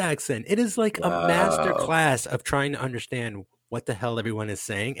with his accent. It is like a master class of trying to understand what the hell everyone is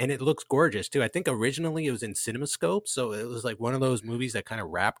saying. And it looks gorgeous too. I think originally it was in CinemaScope. So it was like one of those movies that kind of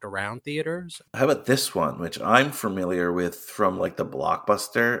wrapped around theaters. How about this one, which I'm familiar with from like the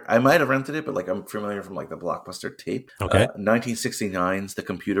Blockbuster. I might have rented it, but like I'm familiar from like the Blockbuster tape. Okay. 1969's The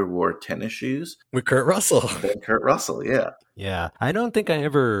Computer Wore Tennis Shoes. With Kurt Russell. Kurt Russell, yeah. Yeah. I don't think I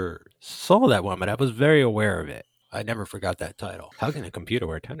ever saw that one, but I was very aware of it. I never forgot that title. How can a computer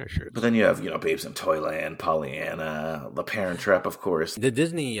wear tennis shoes? But then you have, Babes in Toyland, Pollyanna, The Parent Trap, of course. The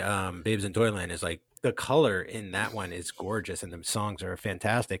Disney Babes in Toyland is like, the color in that one is gorgeous and the songs are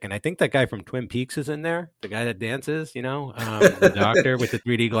fantastic. And I think that guy from Twin Peaks is in there. The guy that dances, the doctor with the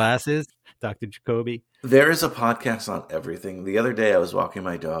 3D glasses. Dr. Jacoby. There is a podcast on everything. The other day I was walking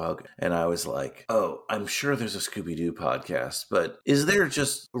my dog and I was like, oh, I'm sure there's a Scooby-Doo podcast, but is there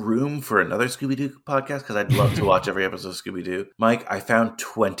just room for another Scooby-Doo podcast? Because I'd love to watch every episode of Scooby-Doo. Mike, I found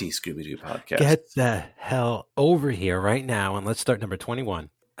 20 Scooby-Doo podcasts. Get the hell over here right now and let's start number 21.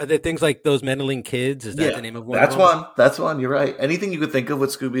 Are there things like those meddling kids? Is that the name of one? That's one. You're right. Anything you could think of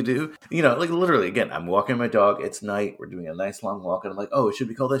with Scooby-Doo. You know, like literally, again, I'm walking my dog. It's night. We're doing a nice long walk. And I'm like, oh, it should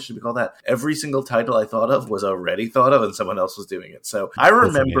be called this. Should be called that. Every single title I thought of was already thought of and someone else was doing it. So I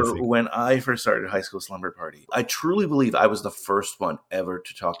remember when I first started High School Slumber Party, I truly believe I was the first one ever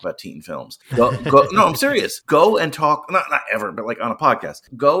to talk about teen films. Go, no, I'm serious. Go and talk, not ever, but like on a podcast.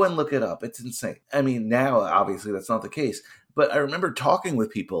 Go and look it up. It's insane. I mean, now, obviously, that's not the case. But I remember talking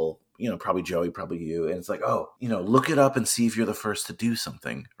with people, you know, probably Joey, probably you, and it's like, oh, you know, look it up and see if you're the first to do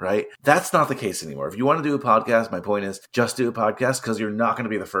something, right? That's not the case anymore. If you want to do a podcast, my point is just do a podcast because you're not going to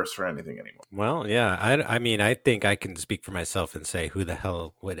be the first for anything anymore. Well, yeah, I mean, I think I can speak for myself and say who the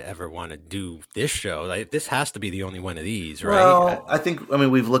hell would ever want to do this show? Like, this has to be the only one of these, right? Well, I mean,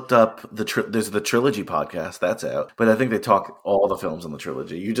 we've looked up there's the trilogy podcast that's out, but I think they talk all the films in the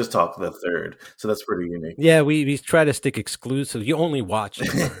trilogy. You just talk the third, so that's pretty unique. Yeah, we try to stick exclusive. You only watch the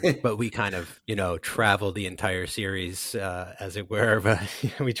third, but we kind of, you know, travel the entire series, as it were. But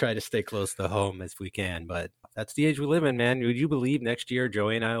we try to stay close to home as we can. But that's the age we live in, man. Would you believe next year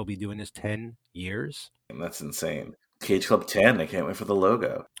Joey and I will be doing this 10 years? And that's insane. Cage Club 10. I can't wait for the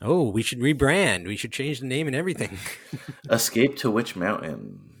logo. Oh, we should rebrand. We should change the name and everything. Escape to Witch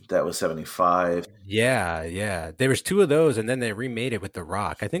Mountain. That was 75. Yeah. There was 2 of those, and then they remade it with The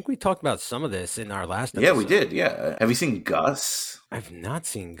Rock. I think we talked about some of this in our last episode. Yeah, we did. Yeah. Have you seen Gus? I've not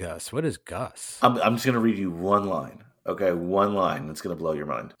seen Gus. What is Gus? I'm just going to read you one line. Okay, one line that's going to blow your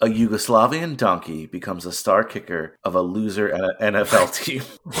mind. A Yugoslavian donkey becomes a star kicker of a loser NFL team.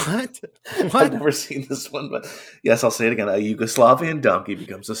 What? I've never seen this one, but yes, I'll say it again. A Yugoslavian donkey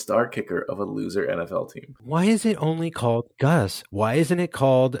becomes a star kicker of a loser NFL team. Why is it only called Gus? Why isn't it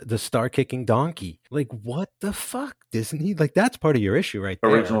called the star kicking donkey? Like, what the fuck, Disney? Like, that's part of your issue right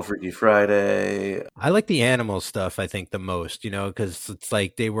there. Original Freaky Friday. I like the animal stuff, I think, the most, you know, because it's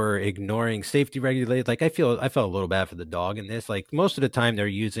like they were ignoring safety regulations. Like, I felt a little bad for the dog in this. Like, most of the time they're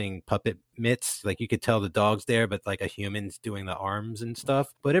using puppet mitts. Like, you could tell the dog's there, but like a human's doing the arms and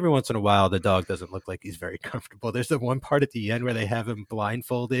stuff. But every once in a while, the dog doesn't look like he's very comfortable. There's the one part at the end where they have him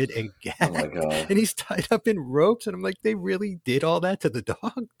blindfolded and gagged, oh my God, and he's tied up in ropes. And I'm like, they really did all that to the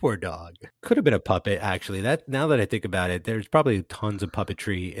dog? Poor dog. Could have been a puppet, actually. That, now that I think about it, there's probably tons of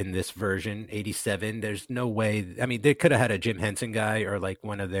puppetry in this version, 87. There's no way. I mean, they could have had a Jim Henson guy or like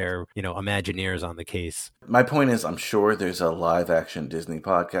one of their, you know, Imagineers on the case. My point is, I'm sure there's a live action Disney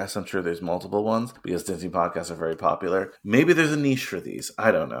podcast. I'm sure there's multiple ones because Disney podcasts are very popular. Maybe there's a niche for these.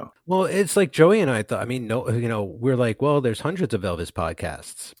 I don't know. Well, it's like Joey and I thought, I mean, no, you know, we're like, well, there's hundreds of Elvis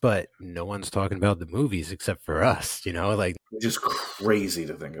podcasts, but no one's talking about the movies except for us, you know, like, just crazy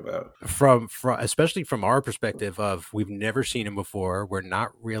to think about. From especially from our perspective of we've never seen him before. We're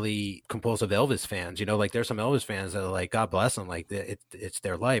not really compulsive Elvis fans, you know, like there's some Elvis fans that are like, God bless them, like it's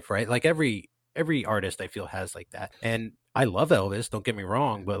their life, right? Like every artist I feel has like that. And I love Elvis, don't get me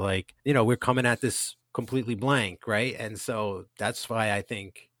wrong, but like, you know, we're coming at this completely blank, right? And so that's why I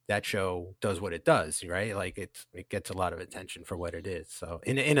think that show does what it does, right? Like it gets a lot of attention for what it is. So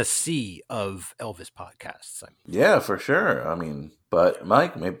in a sea of Elvis podcasts. I mean. Yeah, for sure. I mean, but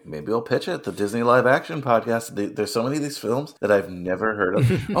Mike, maybe we'll pitch it. The Disney live action podcast. There's so many of these films that I've never heard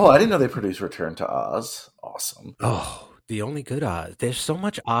of. Oh, I didn't know they produced Return to Oz. Awesome. Oh, the only good Oz. There's so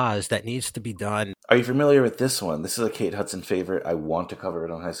much Oz that needs to be done. Are you familiar with this one? This is a Kate Hudson favorite. I want to cover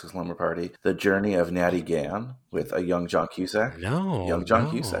it on High School Slumber Party. The Journey of Natty Gann with a young John Cusack. No. Young John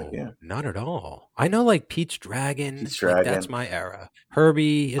Cusack, yeah. Not at all. I know like Pete's Dragon. Like, that's my era.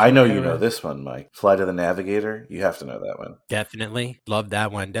 Herbie. I know you know this one, Mike. Flight of the Navigator. You have to know that one. Definitely. Love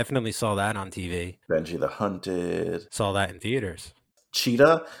that one. Definitely saw that on TV. Benji the Hunted. Saw that in theaters.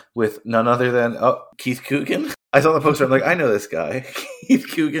 Cheetah with none other than Keith Coogan. I saw the poster. I'm like, I know this guy. Keith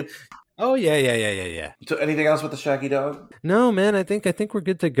Coogan. Oh, yeah. So anything else with the Shaggy Dog? No, man, I think we're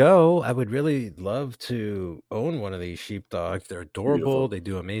good to go. I would really love to own one of these sheepdogs. They're adorable. Beautiful. They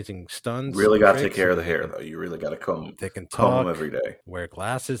do amazing stunts. Really got to take care of the hair, though. You really got to comb. They can talk them every day. Wear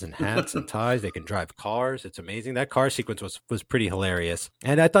glasses and hats and ties. They can drive cars. It's amazing. That car sequence was pretty hilarious.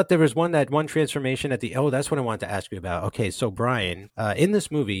 And I thought there was one transformation at the, that's what I wanted to ask you about. Okay, so Brian, in this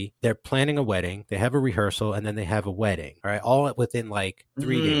movie, they're planning a wedding. They have a rehearsal, and then they have a wedding. All right, all within like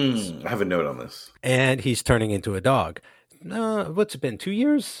 3 days. I have a note on this. And he's turning into a dog. What's it been, 2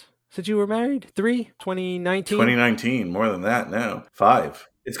 years since you were married? 3? 2019? 2019, more than that now. 5.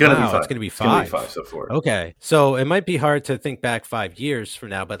 It's going to be 5. It's going to be 5. It's going to be 5 so far. Okay. So it might be hard to think back 5 years from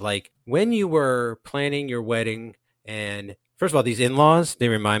now, but like when you were planning your wedding, and first of all, these in-laws, they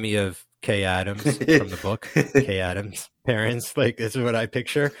remind me of Kay Adams from the book. Kay Adams' parents, like this is what I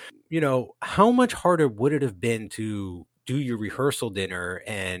picture. You know, how much harder would it have been to do your rehearsal dinner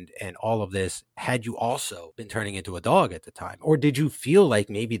and all of this had you also been turning into a dog at the time? Or did you feel like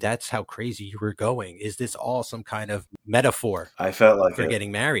maybe that's how crazy you were going? Is this all some kind of metaphor? I felt like for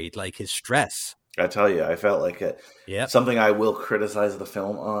getting married, like his stress. I tell you, I felt like it. Yeah. Something I will criticize the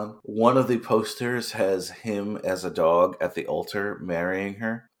film on. One of the posters has him as a dog at the altar marrying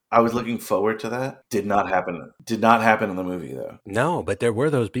her. I was looking forward to that. Did not happen. Did not happen in the movie, though. No, but there were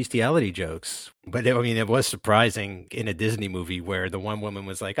those bestiality jokes. But I mean, it was surprising in a Disney movie where the one woman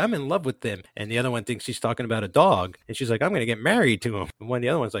was like, I'm in love with him. And the other one thinks she's talking about a dog. And she's like, I'm going to get married to him. And the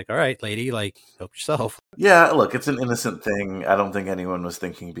other one's like, all right, lady, like, help yourself. Yeah, look, it's an innocent thing. I don't think anyone was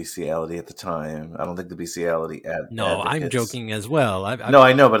thinking bestiality at the time. I don't think the bestiality No, I'm joking as well. No,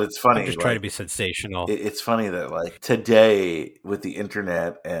 I know, but it's funny. I'm just trying to be sensational. It's funny that, like, today with the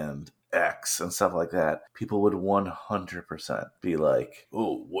internet and X and stuff like that, people would 100% be like,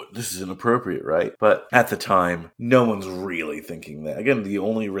 oh, what, this is inappropriate, right? But at the time, no one's really thinking that. Again, the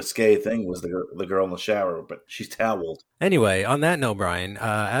only risque thing was the girl in the shower, but she's toweled. Anyway, on that note, Brian,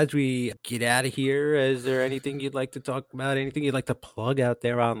 as we get out of here, is there anything you'd like to talk about? Anything you'd like to plug out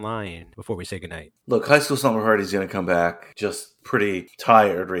there online before we say goodnight? Look, High School Slumber Party's going to come back. Just pretty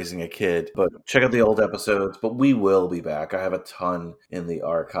tired raising a kid, but check out the old episodes. But we will be back. I have a ton in the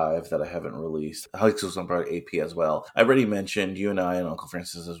archive that I haven't released. High School Slumber Party AP as well. I already mentioned you and I and Uncle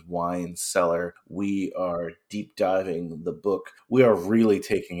Francis's wine cellar. We are deep diving the book. We are really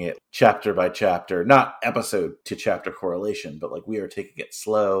taking it chapter by chapter, not episode to chapter correlation, but like we are taking it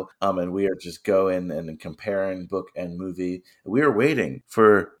slow. And we are just going and comparing book and movie. We are waiting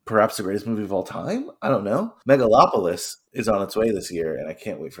for perhaps the greatest movie of all time. I don't know. Megalopolis is on its way this year, and I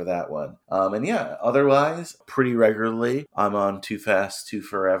can't wait for that one. And yeah, otherwise, pretty regularly, I'm on Too Fast, Too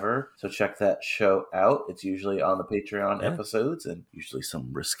Forever. So check that show out. It's usually on the Patreon episodes and usually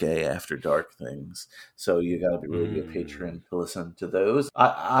some risque after dark things. So you got to really be a patron to listen to those.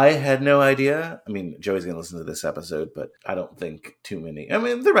 I had no idea. I mean, Joey's going to listen to this episode, but I don't think too many. I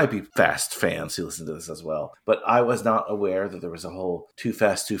mean, there might be Fast fans who listen to this as well. But I was not aware that there was a whole Too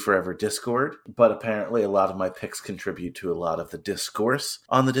Fast, Too Forever Discord. But apparently a lot of my picks contribute to a lot of the discourse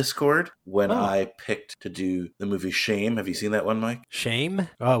on the Discord. When I picked to do the movie Shame. Have you seen that one, Mike? Shame?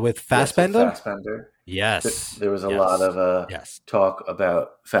 With Fassbender? Yes, with Fassbender. Yes. There was a lot of talk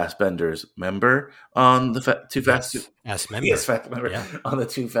about Fassbender's member on the Too Fast, Too... Yes, member on the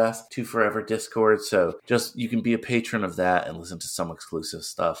Too Fast, Too Forever Discord. So just, you can be a patron of that and listen to some exclusive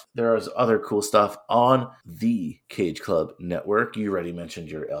stuff. There is other cool stuff on the Cage Club Network. You already mentioned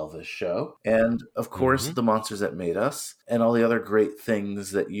your Elvis show. And of course, The Monsters That Made Us and all the other great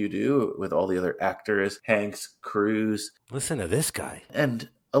things that you do with all the other actors, Hanks, Cruz. Listen to this guy. And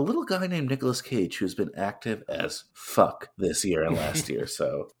a little guy named Nicolas Cage who's been active as fuck this year and last year.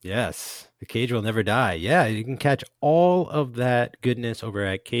 So yes, the Cage will never die. Yeah, you can catch all of that goodness over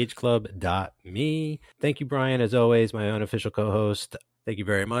at cageclub.me. Thank you, Brian, as always, my unofficial co-host. Thank you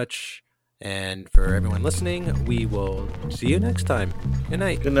very much. And for everyone listening, we will see you next time. Good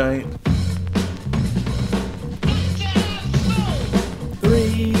night. Good night.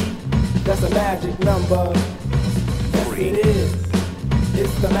 3, that's a magic number. Yes, it is.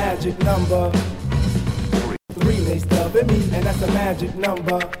 It's the magic number. 3 makes love at me, and that's a magic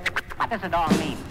number. What does it all mean?